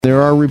There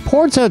are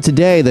reports out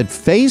today that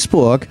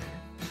Facebook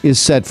is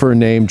set for a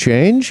name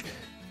change.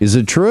 Is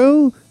it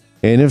true?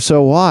 And if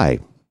so, why?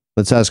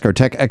 Let's ask our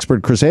tech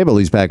expert, Chris Abel.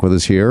 He's back with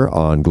us here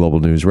on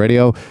Global News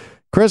Radio.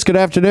 Chris, good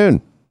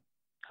afternoon.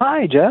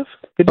 Hi, Jeff.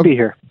 Good to be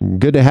here.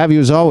 Good to have you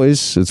as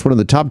always. It's one of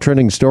the top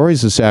trending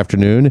stories this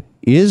afternoon.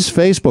 Is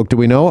Facebook, do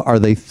we know, are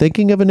they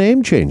thinking of a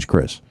name change,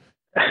 Chris?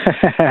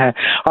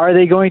 Are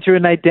they going through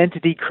an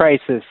identity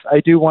crisis? I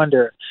do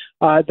wonder.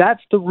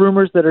 That's the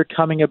rumors that are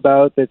coming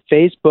about, that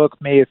Facebook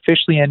may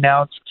officially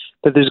announce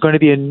that there's going to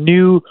be a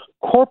new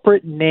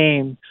corporate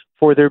name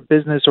for their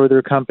business or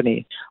their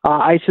company.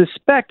 I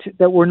suspect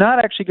that we're not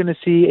actually going to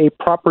see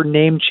a proper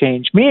name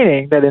change,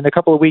 meaning that in a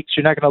couple of weeks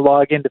you're not going to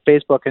log into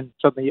Facebook and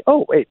suddenly,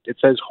 oh, wait, it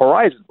says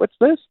Horizon. What's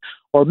this?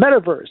 Or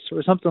Metaverse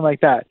or something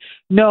like that.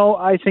 No,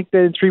 I think that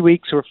in 3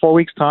 weeks or 4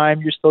 weeks'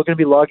 time, you're still going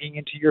to be logging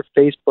into your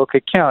Facebook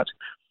account.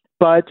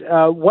 But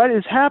what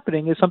is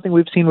happening is something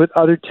we've seen with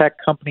other tech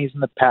companies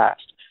in the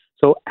past.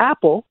 So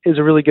Apple is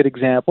a really good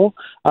example.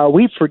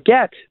 We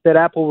forget that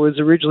Apple was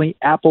originally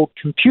Apple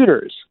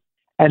Computers.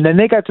 And then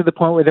they got to the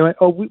point where they went,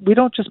 oh, we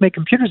don't just make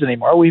computers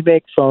anymore. We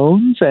make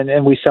phones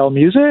and we sell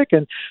music.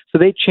 And so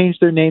they changed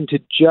their name to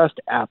just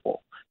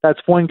Apple.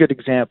 That's one good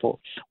example.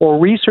 Or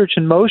Research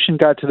in Motion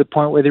got to the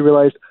point where they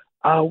realized,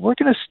 we're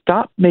going to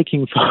stop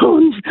making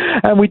phones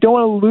and we don't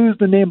want to lose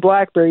the name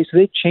BlackBerry. So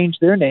they changed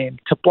their name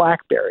to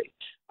BlackBerry.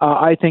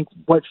 I think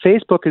what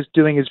Facebook is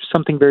doing is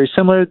something very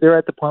similar. They're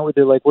at the point where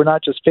they're like, we're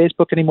not just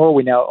Facebook anymore.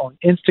 We now own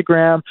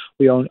Instagram.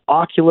 We own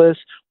Oculus.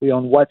 We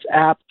own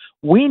WhatsApp.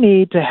 We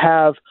need to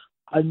have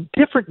a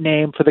different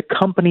name for the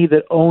company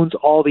that owns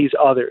all these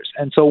others.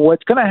 And so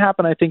what's going to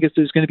happen, I think, is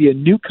there's going to be a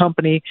new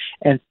company,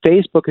 and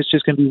Facebook is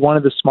just going to be one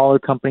of the smaller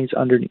companies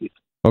underneath.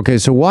 Okay,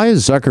 so why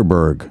is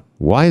Zuckerberg,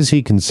 why is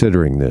he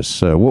considering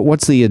this?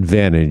 What's the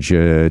advantage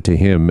to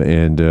him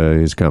and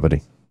his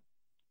company?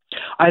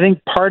 I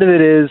think part of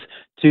it is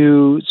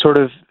to sort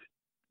of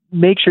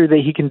make sure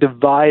that he can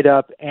divide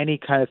up any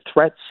kind of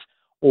threats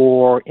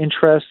or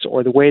interests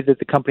or the way that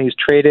the company is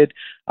traded.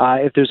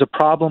 If there's a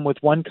problem with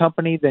one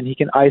company, then he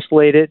can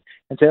isolate it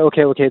and say,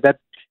 okay,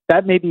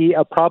 that may be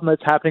a problem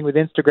that's happening with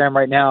Instagram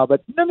right now,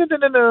 but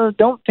no,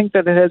 don't think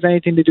that it has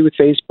anything to do with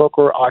Facebook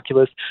or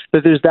Oculus,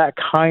 that there's that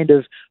kind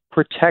of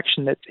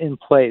protection that's in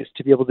place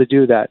to be able to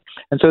do that.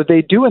 And so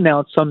they do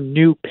announce some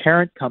new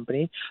parent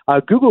company.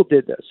 Google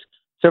did this.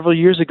 Several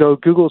years ago,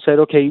 Google said,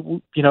 okay,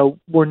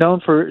 we're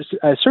known for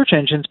search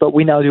engines, but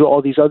we now do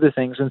all these other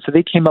things. And so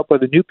they came up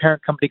with a new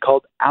parent company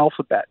called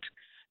Alphabet.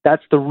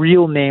 That's the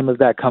real name of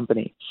that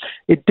company.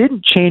 It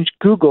didn't change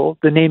Google,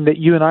 the name that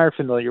you and I are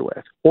familiar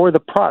with, or the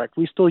product.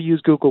 We still use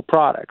Google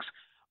products,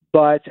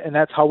 and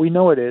that's how we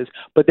know it is.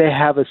 But they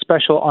have a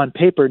special on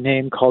paper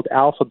name called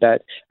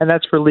Alphabet, and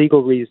that's for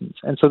legal reasons.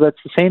 And so that's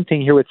the same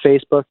thing here with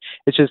Facebook.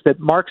 It's just that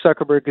Mark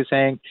Zuckerberg is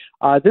saying,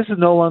 this is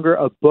no longer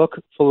a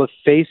book full of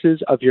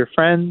faces of your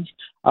friends.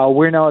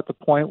 We're now at the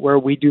point where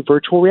we do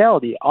virtual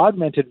reality,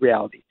 augmented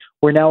reality.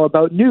 We're now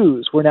about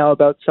news. We're now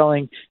about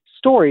selling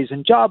stories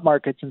and job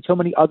markets and so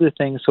many other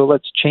things. So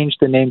let's change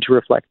the name to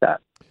reflect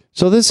that.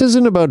 So this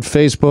isn't about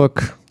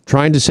Facebook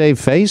trying to save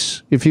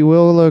face, if you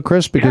will,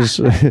 Chris, because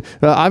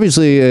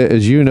obviously,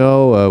 as you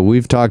know,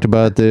 we've talked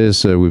about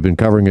this. We've been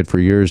covering it for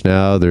years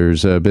now.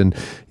 There's been,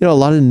 a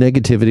lot of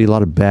negativity, a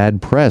lot of bad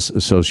press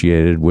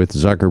associated with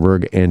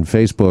Zuckerberg and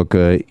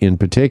Facebook in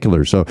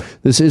particular. So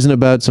this isn't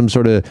about some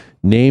sort of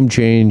name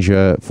change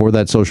for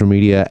that social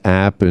media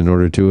app in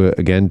order to,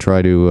 again,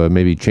 try to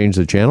maybe change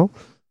the channel?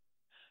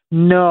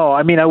 No,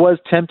 I mean, I was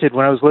tempted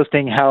when I was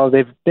listening how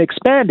they've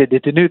expanded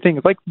into new things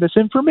like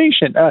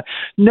misinformation.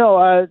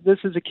 This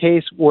is a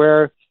case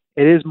where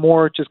it is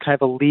more just kind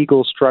of a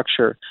legal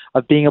structure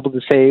of being able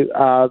to say,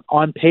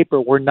 on paper,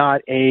 we're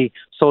not a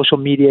social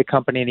media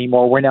company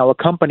anymore. We're now a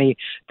company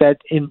that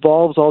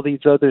involves all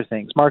these other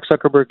things. Mark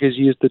Zuckerberg has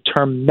used the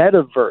term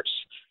metaverse,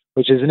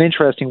 which is an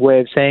interesting way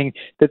of saying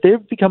that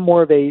they've become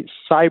more of a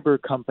cyber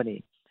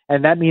company.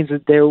 And that means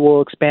that they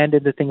will expand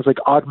into things like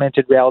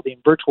augmented reality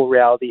and virtual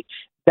reality.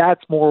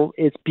 That's more,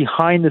 it's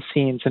behind the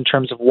scenes in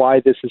terms of why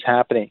this is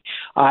happening.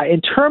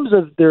 In terms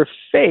of their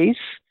face,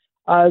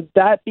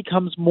 that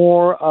becomes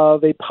more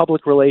of a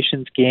public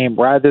relations game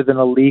rather than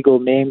a legal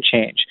name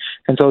change.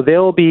 And so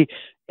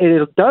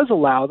it does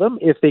allow them,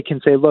 if they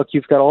can say, look,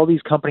 you've got all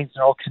these companies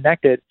that are all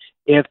connected.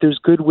 If there's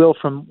goodwill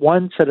from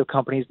one set of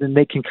companies, then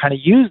they can kind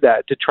of use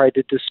that to try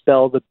to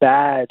dispel the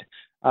bad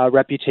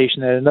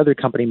reputation that another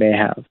company may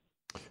have.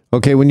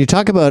 Okay, when you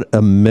talk about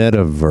a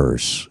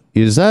metaverse,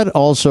 is that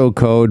also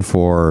code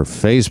for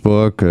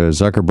Facebook,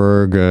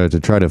 Zuckerberg, to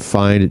try to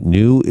find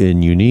new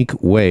and unique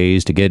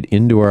ways to get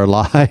into our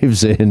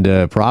lives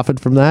and profit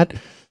from that?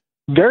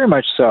 Very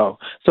much so.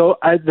 So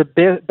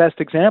the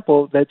best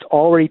example that's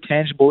already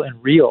tangible and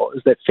real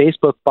is that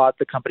Facebook bought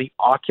the company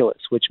Oculus,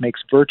 which makes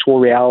virtual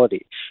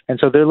reality. And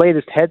so their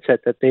latest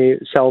headset that they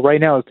sell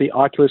right now is the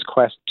Oculus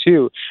Quest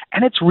 2,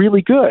 and it's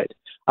really good.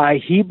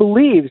 He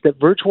believes that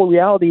virtual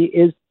reality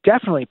is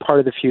definitely part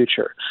of the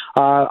future.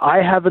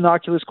 I have an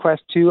Oculus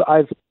Quest 2.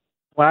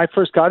 When I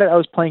first got it, I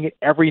was playing it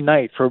every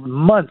night for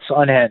months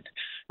on end.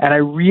 And I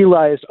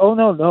realized, oh,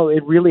 no,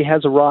 it really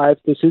has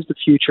arrived. This is the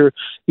future.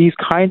 These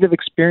kinds of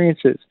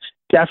experiences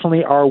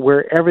definitely are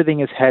where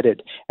everything is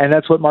headed. And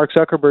that's what Mark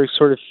Zuckerberg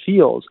sort of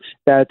feels,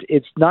 that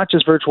it's not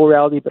just virtual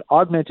reality, but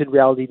augmented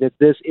reality, that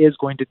this is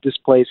going to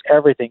displace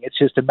everything. It's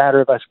just a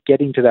matter of us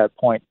getting to that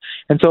point.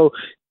 And so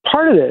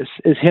part of this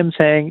is him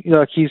saying,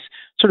 he's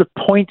sort of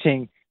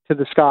pointing to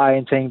the sky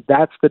and saying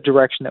that's the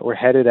direction that we're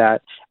headed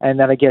at. And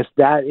then I guess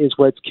that is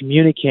what's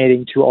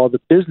communicating to all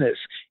the business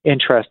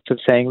interests of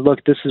saying,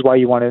 look, this is why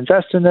you want to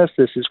invest in this.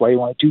 This is why you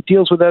want to do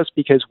deals with us,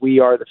 because we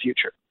are the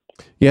future.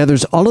 Yeah,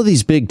 there's all of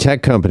these big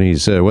tech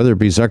companies, whether it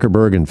be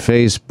Zuckerberg and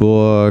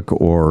Facebook,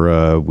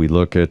 or we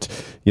look at,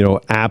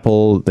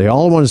 Apple. They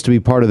all want us to be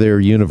part of their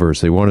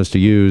universe. They want us to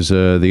use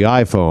the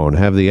iPhone,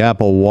 have the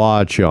Apple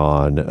Watch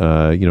on,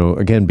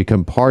 again,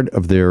 become part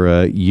of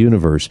their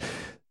universe.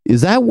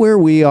 Is that where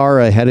we are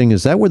heading?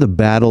 Is that where the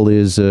battle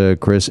is,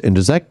 Chris? And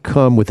does that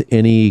come with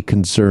any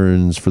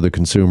concerns for the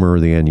consumer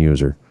or the end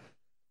user?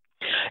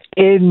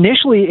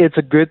 Initially, it's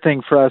a good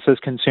thing for us as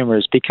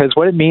consumers, because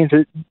what it means,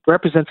 it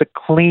represents a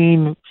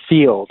clean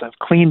field, a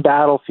clean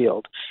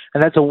battlefield.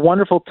 And that's a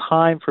wonderful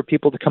time for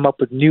people to come up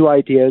with new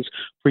ideas,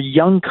 for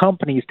young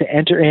companies to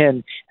enter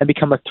in and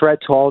become a threat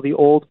to all the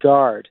old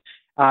guard.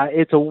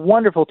 It's a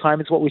wonderful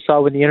time. It's what we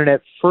saw when the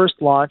internet first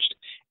launched.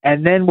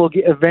 And then we'll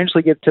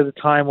eventually get to the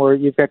time where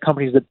you've got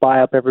companies that buy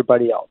up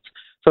everybody else.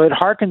 So it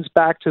harkens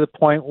back to the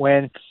point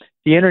when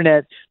the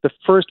internet, the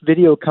first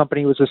video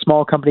company was a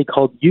small company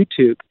called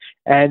YouTube,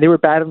 and they were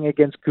battling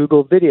against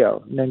Google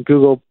Video, and then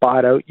Google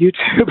bought out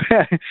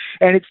YouTube.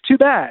 And it's too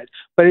bad,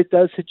 but it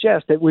does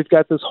suggest that we've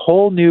got this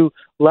whole new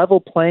level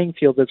playing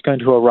field that's going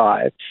to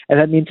arrive, and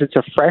that means it's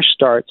a fresh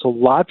start, so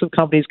lots of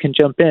companies can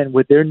jump in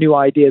with their new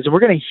ideas, and we're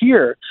going to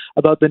hear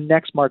about the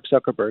next Mark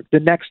Zuckerberg, the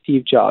next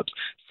Steve Jobs,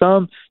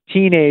 some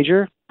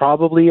teenager,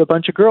 probably a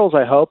bunch of girls,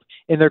 I hope,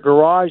 in their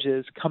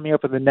garages coming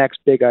up with the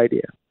next big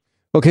idea.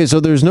 Okay, so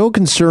there's no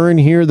concern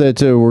here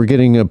that we're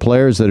getting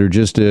players that are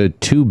just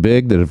too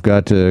big, that have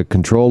got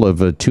control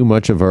of too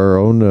much of our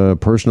own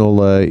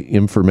personal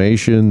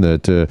information,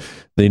 that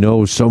they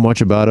know so much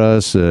about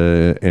us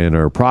and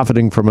are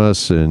profiting from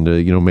us, and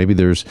maybe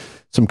there's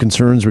some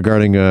concerns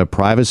regarding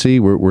privacy.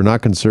 We're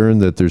not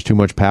concerned that there's too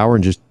much power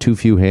in just too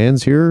few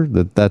hands here,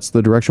 that's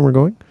the direction we're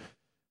going?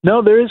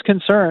 No, there is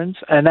concerns,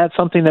 and that's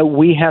something that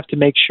we have to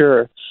make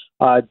sure.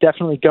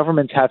 Definitely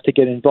governments have to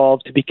get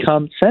involved to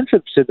become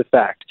sensitive to the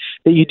fact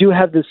that you do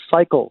have this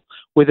cycle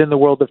within the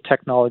world of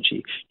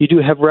technology. You do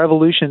have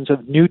revolutions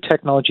of new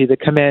technology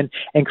that come in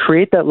and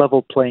create that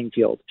level playing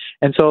field.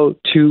 And so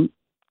to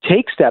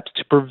take steps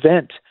to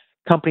prevent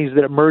companies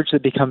that emerge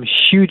that become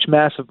huge,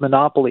 massive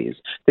monopolies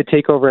that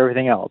take over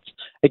everything else.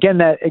 Again,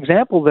 that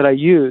example that I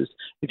used,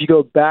 if you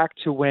go back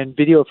to when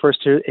video first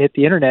hit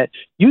the internet,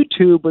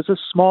 YouTube was a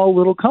small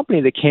little company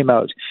that came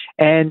out.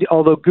 And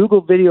although Google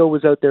Video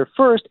was out there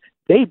first,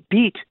 they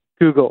beat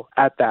Google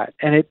at that.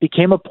 And it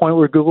became a point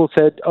where Google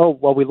said, oh,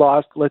 well, we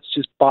lost, let's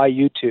just buy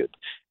YouTube.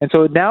 And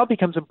so it now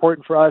becomes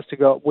important for us to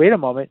go, wait a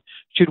moment,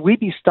 should we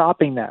be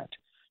stopping that?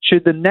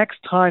 Should the next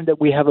time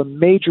that we have a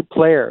major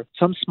player,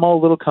 some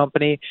small little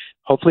company,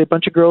 hopefully a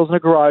bunch of girls in a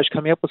garage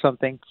coming up with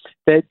something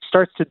that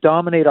starts to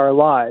dominate our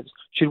lives,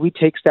 should we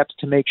take steps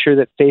to make sure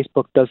that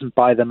Facebook doesn't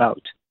buy them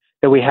out?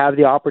 That we have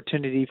the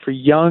opportunity for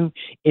young,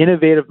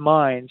 innovative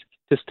minds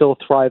to still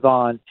thrive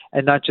on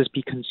and not just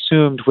be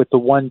consumed with the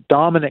one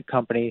dominant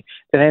company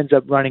that ends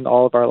up running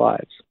all of our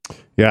lives.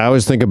 Yeah, I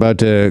always think about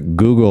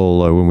Google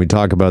when we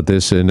talk about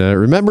this. And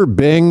remember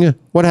Bing?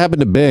 What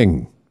happened to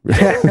Bing?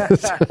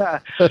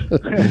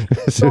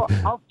 So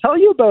I'll tell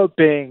you about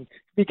Bing,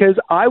 because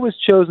I was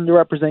chosen to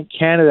represent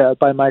Canada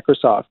by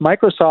Microsoft.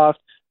 Microsoft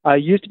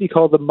used to be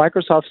called the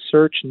Microsoft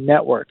Search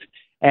Network.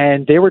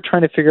 And they were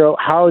trying to figure out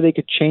how they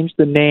could change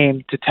the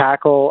name to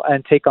tackle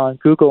and take on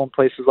Google and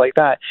places like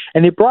that.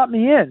 And they brought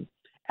me in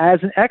as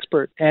an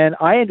expert. And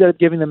I ended up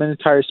giving them an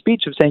entire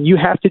speech of saying, you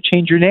have to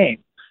change your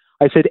name.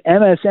 I said,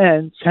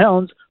 MSN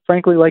sounds,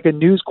 frankly, like a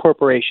news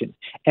corporation.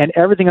 And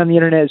everything on the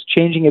internet is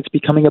changing. It's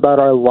becoming about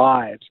our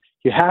lives.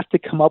 You have to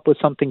come up with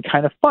something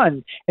kind of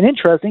fun and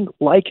interesting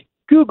like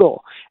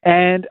Google.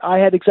 And I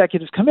had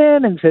executives come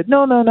in and said,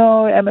 no,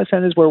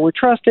 MSN is where we're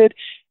trusted.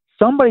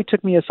 Somebody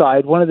took me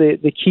aside, one of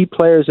the key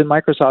players in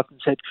Microsoft, and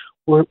said,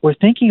 we're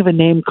thinking of a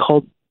name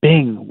called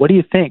Bing. What do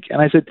you think?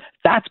 And I said,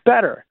 that's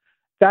better.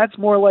 That's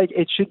more like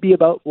it should be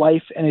about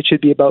life and it should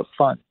be about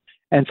fun.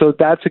 And so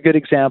that's a good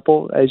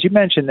example, as you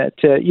mentioned, that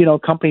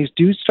companies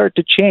do start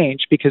to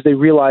change because they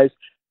realize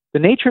the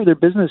nature of their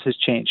business has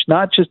changed.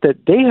 Not just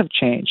that they have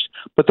changed,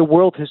 but the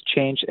world has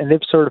changed and they've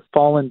sort of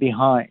fallen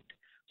behind.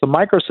 So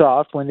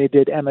Microsoft, when they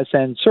did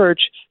MSN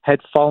Search,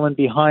 had fallen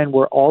behind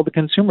where all the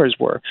consumers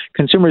were.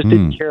 Consumers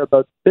didn't care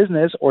about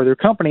business or their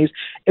companies.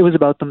 It was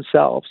about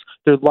themselves,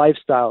 their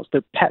lifestyles,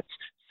 their pets,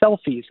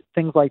 selfies,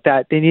 things like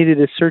that. They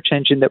needed a search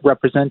engine that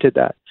represented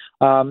that.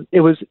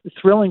 It was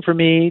thrilling for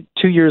me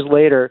 2 years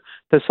later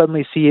to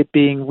suddenly see it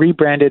being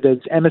rebranded as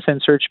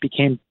MSN Search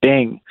became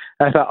Bing.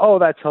 And I thought, oh,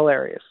 that's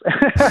hilarious.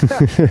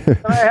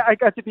 I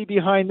got to be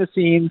behind the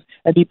scenes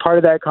and be part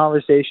of that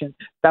conversation.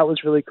 That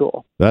was really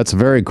cool. That's a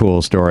very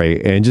cool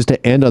story. And just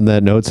to end on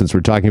that note, since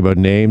we're talking about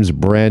names,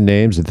 brand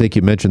names, I think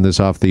you mentioned this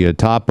off the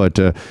top, but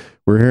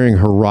we're hearing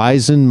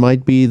Horizon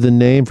might be the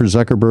name for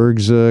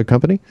Zuckerberg's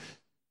company?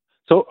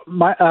 So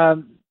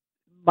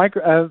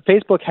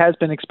Facebook has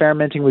been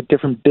experimenting with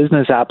different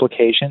business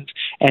applications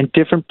and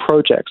different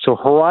projects. So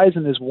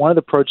Horizon is one of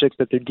the projects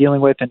that they're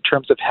dealing with in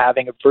terms of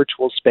having a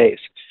virtual space.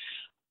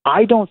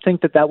 I don't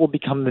think that will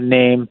become the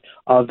name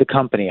of the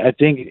company. I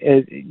think,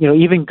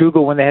 even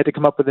Google, when they had to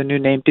come up with a new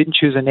name, didn't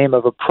choose a name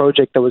of a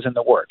project that was in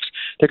the works.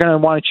 They're going to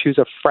want to choose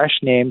a fresh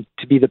name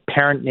to be the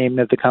parent name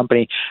of the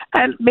company.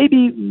 And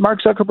maybe Mark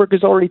Zuckerberg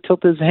has already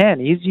tilted his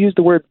hand. He's used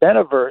the word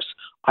metaverse.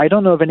 I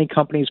don't know of any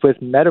companies with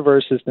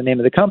Metaverse as the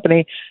name of the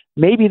company.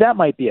 Maybe that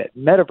might be it.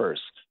 Metaverse,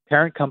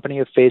 parent company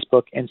of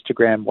Facebook,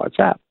 Instagram,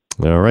 WhatsApp.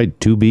 All right,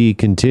 to be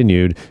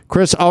continued.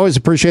 Chris, always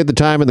appreciate the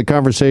time and the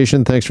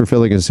conversation. Thanks for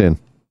filling us in.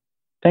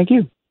 Thank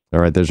you.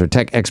 All right, there's our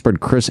tech expert,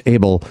 Chris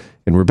Abel,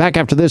 and we're back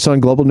after this on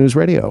Global News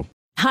Radio.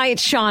 Hi,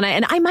 it's Shauna,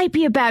 and I might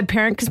be a bad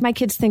parent because my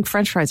kids think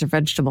French fries are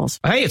vegetables.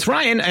 Hey, it's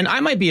Ryan, and I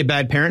might be a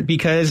bad parent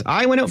because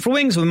I went out for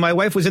wings when my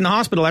wife was in the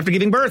hospital after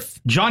giving birth.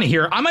 Johnny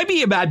here. I might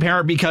be a bad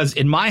parent because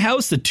in my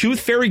house, the tooth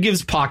fairy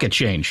gives pocket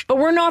change. But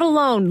we're not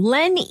alone.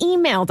 Len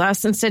emailed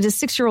us and said his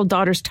 6-year-old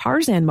daughter's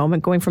Tarzan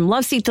moment going from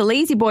love seat to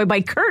lazy boy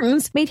by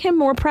curtains made him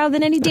more proud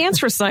than any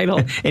dance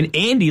recital. And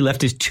Andy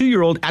left his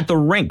 2-year-old at the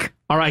rink.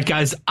 All right,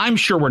 guys, I'm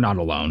sure we're not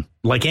alone.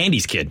 Like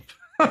Andy's kid.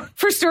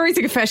 For stories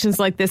and confessions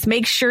like this,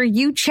 make sure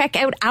you check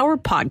out our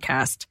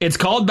podcast. It's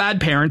called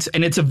Bad Parents,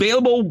 and it's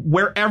available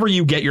wherever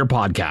you get your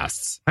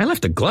podcasts. I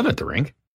left a glove at the rink.